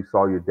 and yeah, you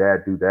saw your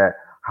dad do that.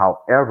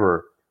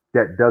 However,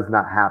 that does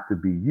not have to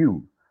be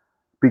you,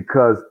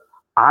 because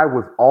I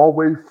was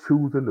always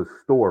choosing the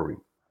story.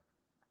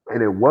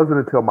 And it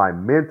wasn't until my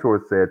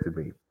mentor said to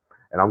me,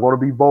 and I'm going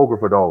to be vulgar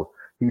for those,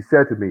 he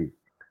said to me,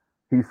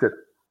 he said,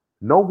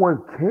 no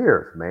one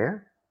cares,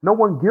 man. No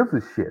one gives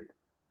a shit.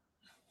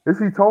 This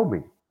he told me.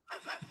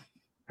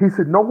 He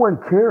said, no one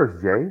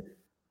cares, Jay.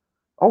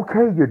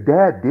 Okay, your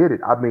dad did it.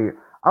 I mean,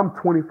 I'm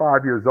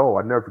 25 years old.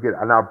 I never forget.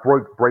 And I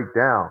break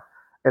down.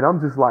 And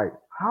I'm just like,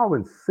 how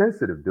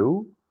insensitive,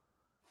 dude.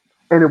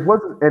 And it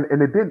wasn't,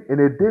 and it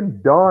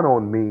didn't dawn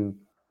on me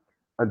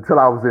until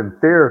I was in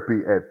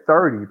therapy at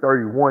 30,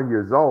 31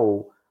 years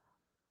old.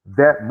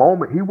 That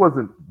moment, he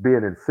wasn't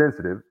being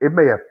insensitive. It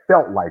may have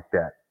felt like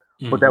that,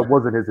 but that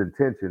wasn't his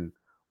intention.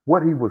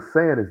 What he was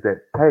saying is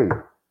that, hey,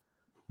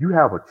 you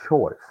have a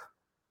choice.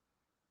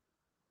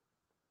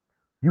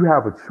 You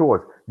have a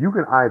choice. You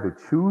can either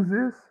choose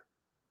this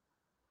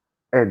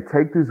and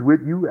take this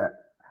with you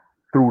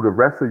through the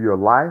rest of your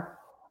life,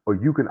 or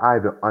you can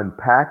either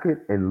unpack it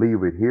and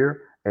leave it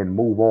here and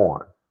move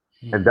on.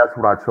 And that's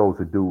what I chose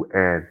to do.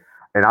 And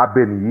I've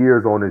been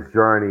years on this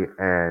journey,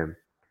 and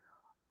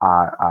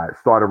I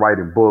started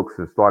writing books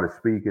and started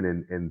speaking,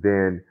 and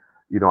then,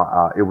 you know,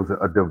 it was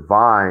a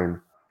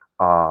divine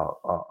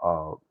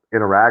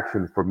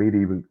interaction for me to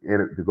even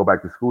to go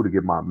back to school to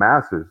get my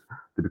master's,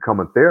 to become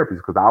a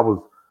therapist, because I was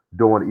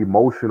doing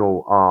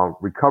emotional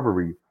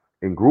recovery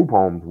in group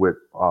homes with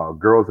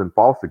girls in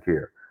foster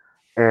care.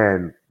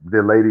 And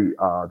the lady,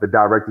 the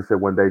director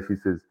said one day, she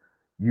says,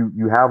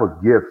 you have a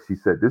gift. She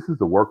said, this is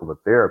the work of a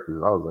therapist.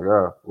 I was like,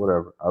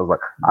 whatever. I was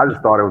like, I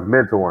just thought it was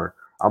mentoring.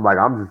 I'm like,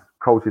 I'm just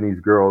coaching these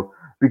girls,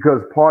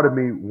 because part of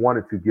me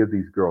wanted to give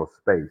these girls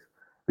space,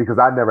 because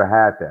I never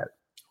had that.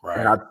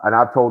 Right. And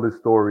I told this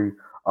story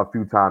a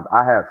few times.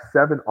 I have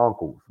 7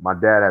 uncles. My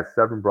dad has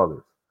 7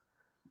 brothers.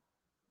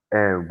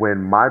 And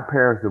when my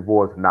parents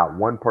divorced, not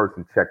one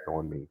person checked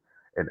on me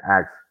and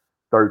asked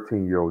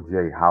 13-year-old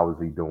Jay, how is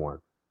he doing?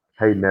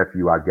 Hey,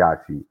 nephew, I got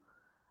you.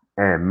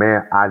 And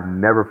man, I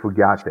never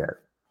forgot that.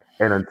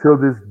 And until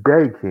this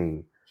day,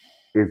 King,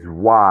 is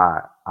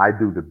why I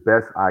do the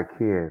best I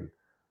can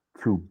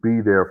to be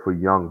there for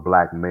young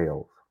Black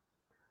males.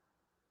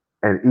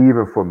 And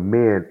even for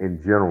men in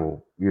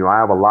general. You know, I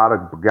have a lot of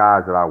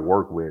guys that I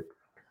work with,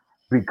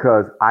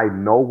 because I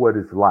know what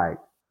it's like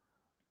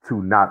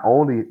to not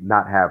only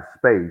not have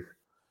space,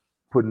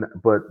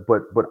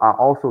 but I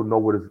also know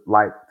what it's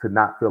like to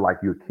not feel like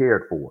you're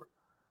cared for.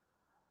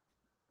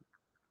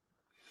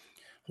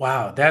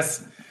 Wow,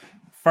 that's,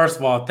 first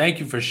of all, thank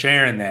you for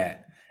sharing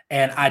that.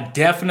 And I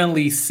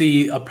definitely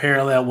see a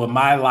parallel with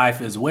my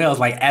life as well. It's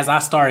like, as I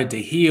started to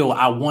heal,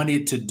 I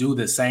wanted to do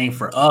the same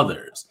for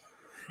others.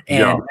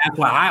 And that's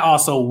why I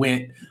also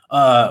went,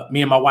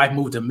 me and my wife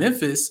moved to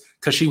Memphis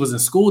because she was in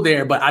school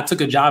there, but I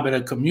took a job at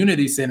a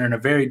community center in a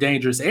very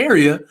dangerous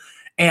area.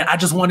 And I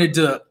just wanted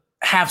to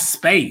have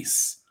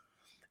space.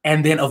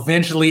 And then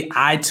eventually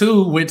I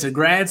too went to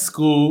grad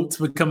school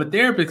to become a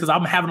therapist, because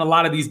I'm having a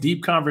lot of these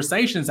deep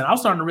conversations. And I was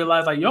starting to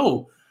realize, like,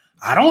 yo,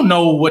 I don't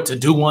know what to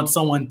do once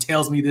someone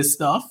tells me this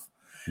stuff.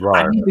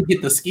 Right. I need to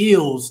get the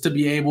skills to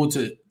be able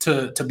to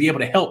be able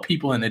to help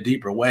people in a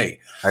deeper way.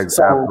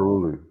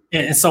 Absolutely.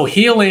 And so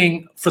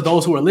healing, for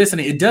those who are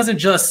listening, it doesn't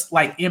just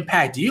like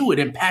impact you, it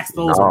impacts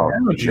those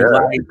around you. Yeah,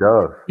 like, it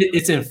does.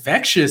 It's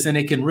infectious, and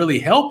it can really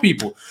help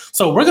people.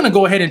 So we're going to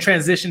go ahead and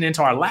transition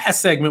into our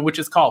last segment, which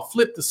is called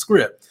Flip the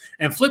Script.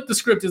 And Flip the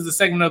Script is the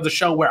segment of the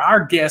show where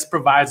our guest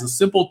provides a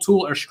simple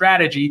tool or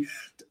strategy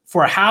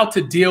for how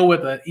to deal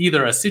with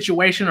either a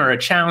situation or a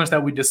challenge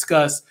that we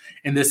discuss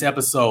in this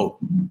episode.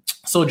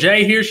 So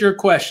Jay, here's your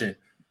question.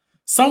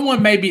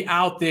 Someone may be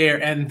out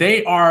there and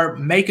they are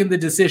making the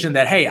decision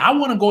that, hey, I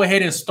want to go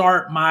ahead and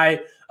start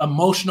my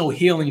emotional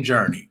healing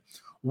journey,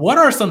 what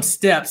are some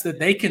steps that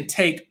they can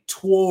take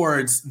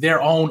towards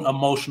their own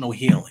emotional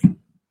healing?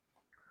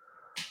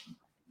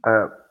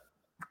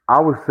 I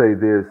would say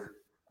this: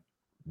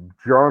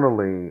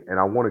 journaling, and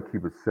I want to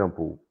keep it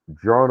simple.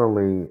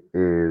 Journaling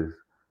is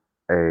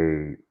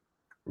a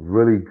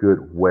really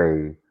good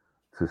way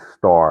to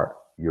start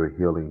your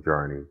healing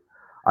journey.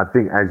 I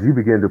think as you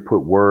begin to put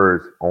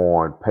words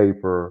on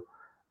paper,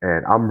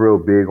 and I'm real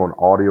big on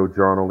audio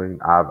journaling.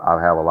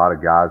 I have a lot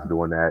of guys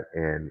doing that,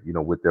 and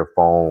with their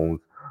phones,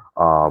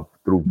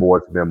 through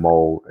voice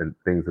memo and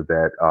things of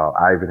that.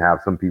 I even have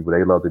some people,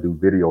 they love to do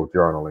video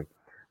journaling,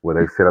 where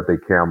they set up their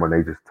camera and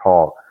they just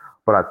talk.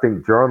 But I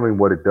think journaling,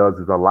 what it does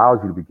is allows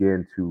you to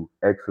begin to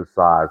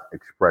exercise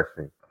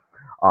expression.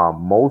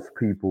 Most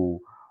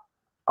people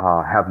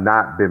have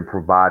not been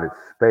provided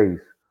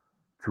space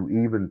to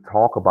even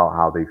talk about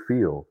how they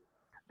feel.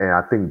 And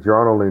I think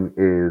journaling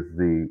is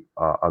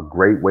a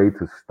great way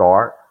to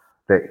start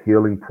that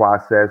healing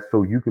process,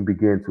 so you can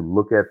begin to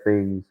look at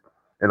things.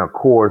 And of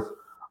course,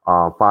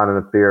 finding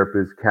a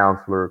therapist,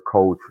 counselor,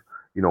 coach,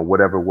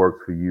 whatever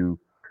works for you.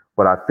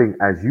 But I think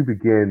as you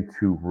begin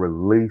to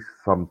release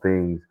some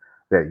things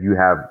that you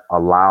have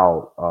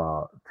allowed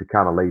to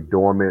kind of lay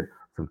dormant,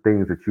 some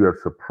things that you have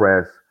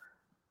suppressed,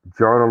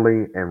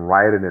 journaling and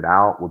writing it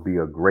out would be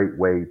a great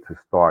way to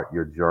start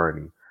your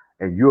journey.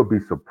 And you'll be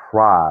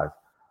surprised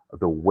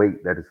the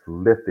weight that is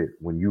lifted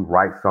when you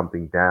write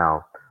something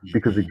down,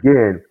 because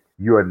again,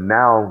 you are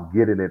now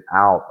getting it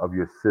out of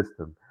your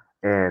system.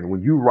 And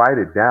when you write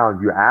it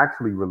down, you're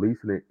actually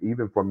releasing it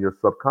even from your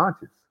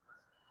subconscious,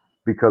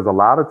 because a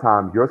lot of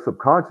times your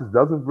subconscious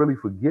doesn't really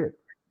forget.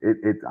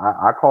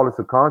 I call it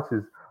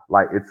subconscious,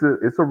 like it's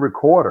a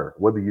recorder,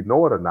 whether you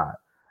know it or not.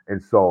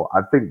 And so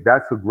I think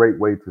that's a great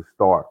way to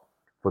start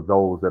for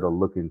those that are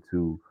looking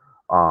to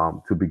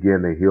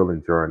begin their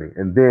healing journey.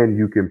 And then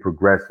you can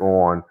progress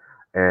on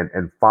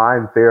and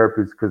find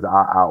therapists, because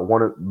I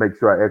want to make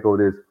sure I echo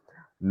this.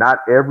 Not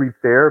every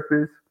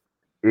therapist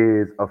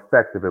is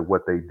effective at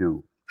what they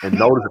do. And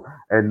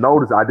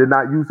notice I did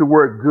not use the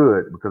word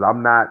good, because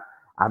I'm not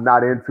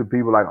into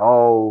people like,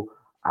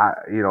 I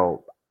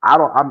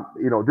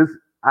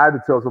had to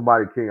tell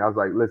somebody, King, I was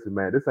like, listen,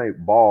 man, this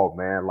ain't ball,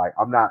 man. Like,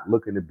 I'm not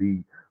looking to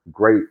be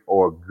great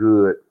or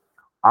good.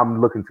 I'm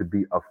looking to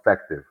be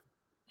effective.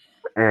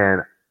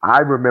 And I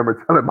remember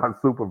telling my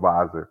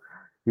supervisor,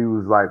 he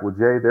was like, well,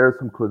 Jay, there are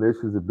some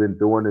clinicians that have been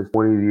doing this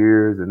 20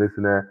 years and this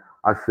and that.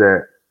 I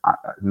said,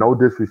 no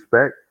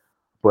disrespect,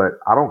 but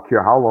I don't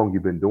care how long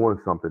you've been doing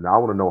something. I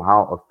want to know,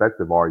 how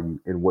effective are you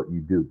in what you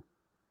do?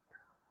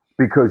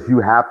 Because you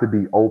have to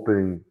be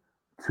open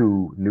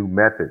to new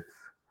methods,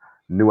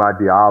 new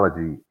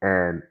ideology.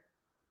 And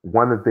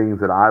one of the things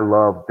that I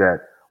love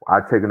that I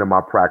take into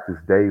my practice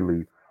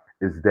daily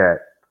is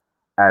that,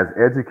 as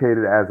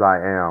educated as I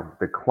am,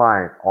 the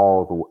client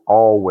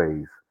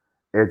always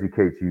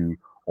educates you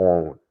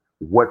on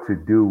what to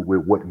do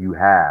with what you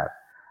have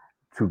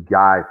to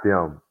guide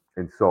them.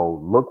 And so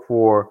look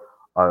for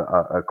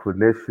a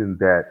clinician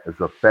that is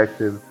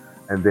effective,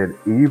 and then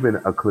even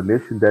a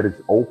clinician that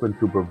is open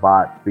to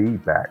provide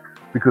feedback.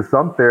 Because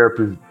some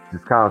therapists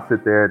just kind of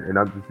sit there, and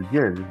I'm just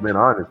being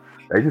honest,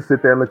 they just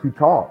sit there and let you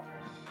talk.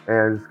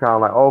 And it's kind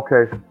of like,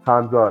 okay,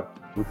 time's up.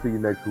 We'll see you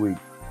next week.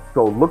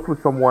 So look for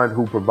someone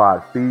who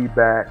provides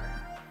feedback,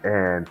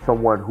 and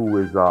someone who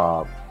is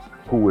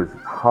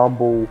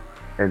humble,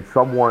 and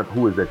someone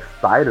who is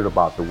excited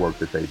about the work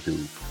that they do.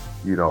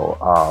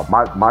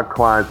 My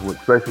clients,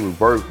 especially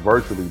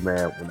virtually,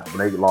 man, when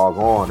they log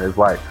on, it's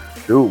like,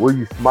 dude, what are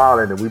you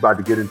smiling? And we about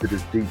to get into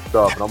this deep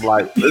stuff. And I'm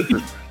like,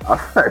 listen,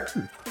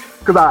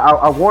 because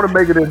I want to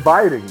make it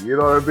inviting, you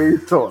know what I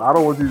mean? So I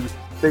don't want you to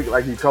think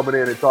like you're coming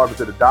in and talking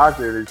to the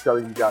doctor and he's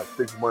telling you got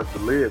 6 months to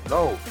live.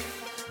 No.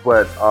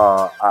 But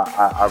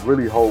I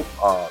really hope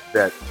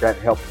that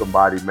helps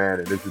somebody, man.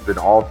 And this has been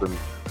awesome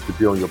to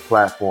be on your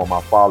platform.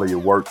 I follow your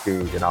work,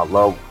 King, and I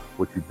love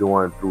what you're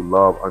doing through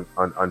Love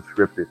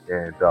Unscripted,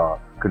 and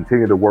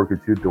continue the work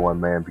that you're doing,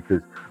 man,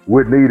 because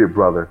we're needed,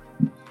 brother.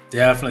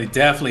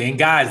 Definitely. And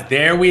guys,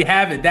 there we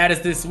have it. That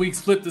is this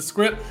week's Flip the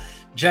Script.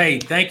 Jay,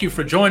 thank you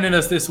for joining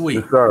us this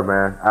week. Yes, sir,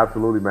 man.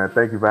 Absolutely, man.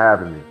 Thank you for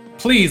having me.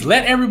 Please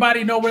let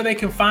everybody know where they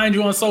can find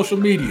you on social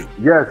media.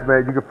 Yes,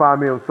 man. You can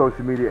find me on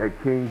social media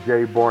at King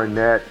J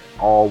Barnett,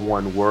 all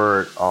one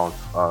word, on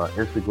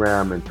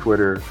Instagram and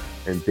Twitter.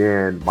 And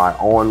then my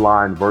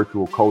online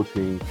virtual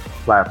coaching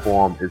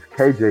platform is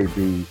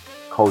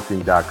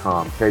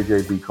kjbcoaching.com,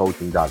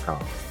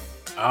 kjbcoaching.com.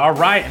 All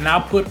right, and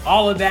I'll put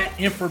all of that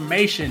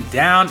information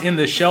down in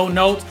the show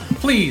notes.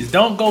 Please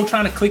don't go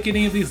trying to click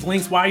any of these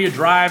links while you're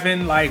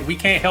driving. Like, we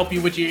can't help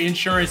you with your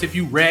insurance if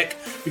you wreck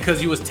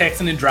because you was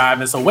texting and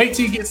driving. So wait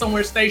till you get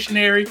somewhere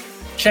stationary,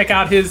 check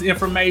out his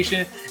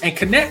information, and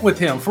connect with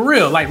him for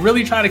real. Like,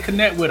 really try to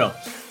connect with him.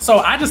 So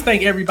I just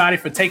thank everybody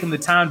for taking the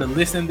time to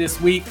listen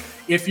this week.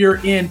 If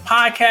you're in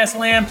podcast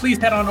land, please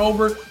head on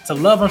over to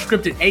Love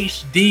Unscripted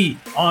HD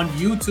on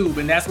YouTube,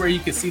 and that's where you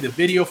can see the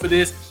video for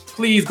this.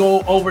 Please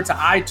go over to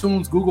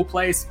iTunes, Google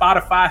Play,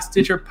 Spotify,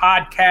 Stitcher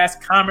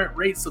Podcast, comment,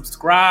 rate,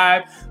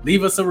 subscribe,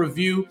 leave us a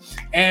review,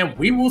 and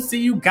we will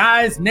see you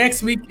guys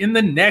next week in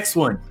the next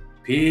one.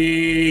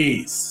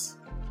 Peace.